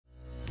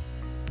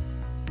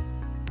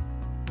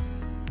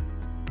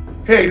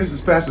Hey, this is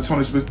Pastor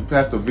Tony Smith, the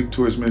pastor of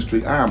Victorious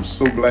Ministry. I am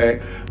so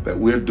glad that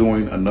we're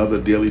doing another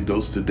daily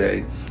dose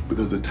today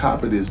because the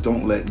topic is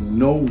don't let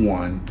no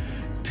one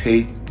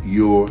take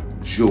your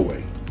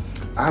joy.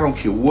 I don't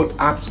care what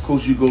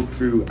obstacles you go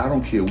through. I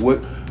don't care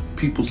what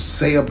people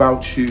say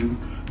about you.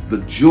 The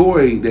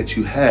joy that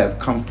you have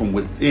comes from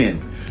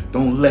within.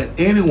 Don't let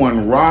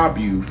anyone rob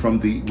you from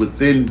the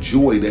within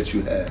joy that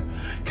you have.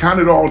 Count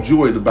it all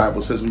joy, the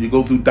Bible says, when you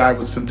go through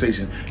diverse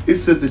temptation. It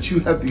says that you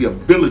have the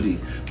ability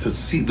to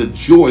see the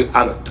joy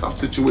out of tough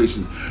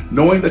situations,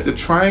 knowing that the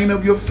trying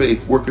of your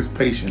faith worketh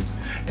patience,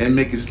 and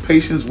maketh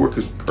patience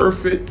worketh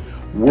perfect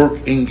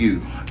work in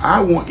you.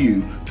 I want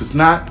you to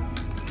not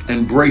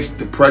embrace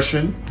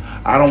depression.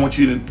 I don't want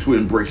you to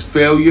embrace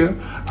failure.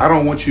 I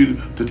don't want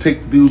you to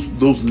take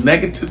those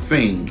negative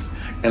things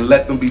and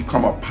let them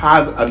become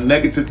a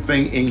negative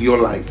thing in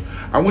your life.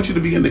 I want you to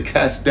begin to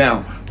cast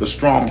down the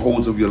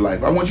strongholds of your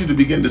life. I want you to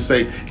begin to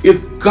say,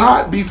 if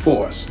God be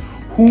for us,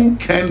 who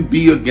can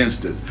be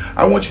against us?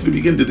 I want you to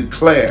begin to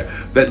declare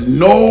that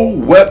no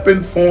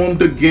weapon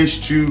formed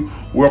against you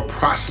will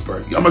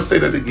prosper. I'm going to say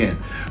that again,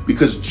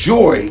 because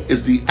joy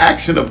is the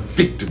action of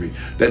victory,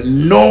 that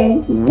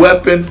no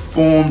weapon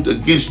formed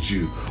against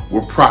you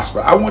will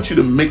prosper. I want you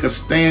to make a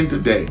stand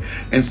today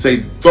and say,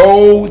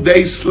 though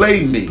they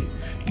slay me,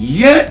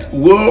 yet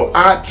will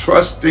I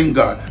trust in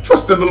God.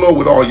 Trust in the Lord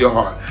with all your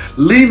heart.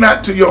 Lean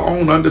not to your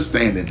own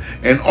understanding.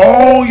 In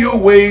all your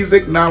ways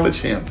acknowledge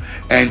him,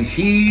 and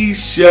he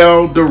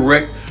shall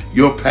direct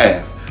your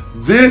path.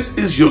 This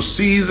is your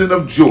season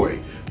of joy.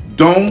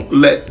 Don't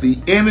let the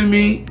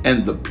enemy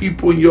and the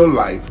people in your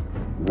life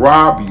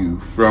rob you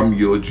from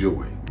your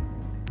joy.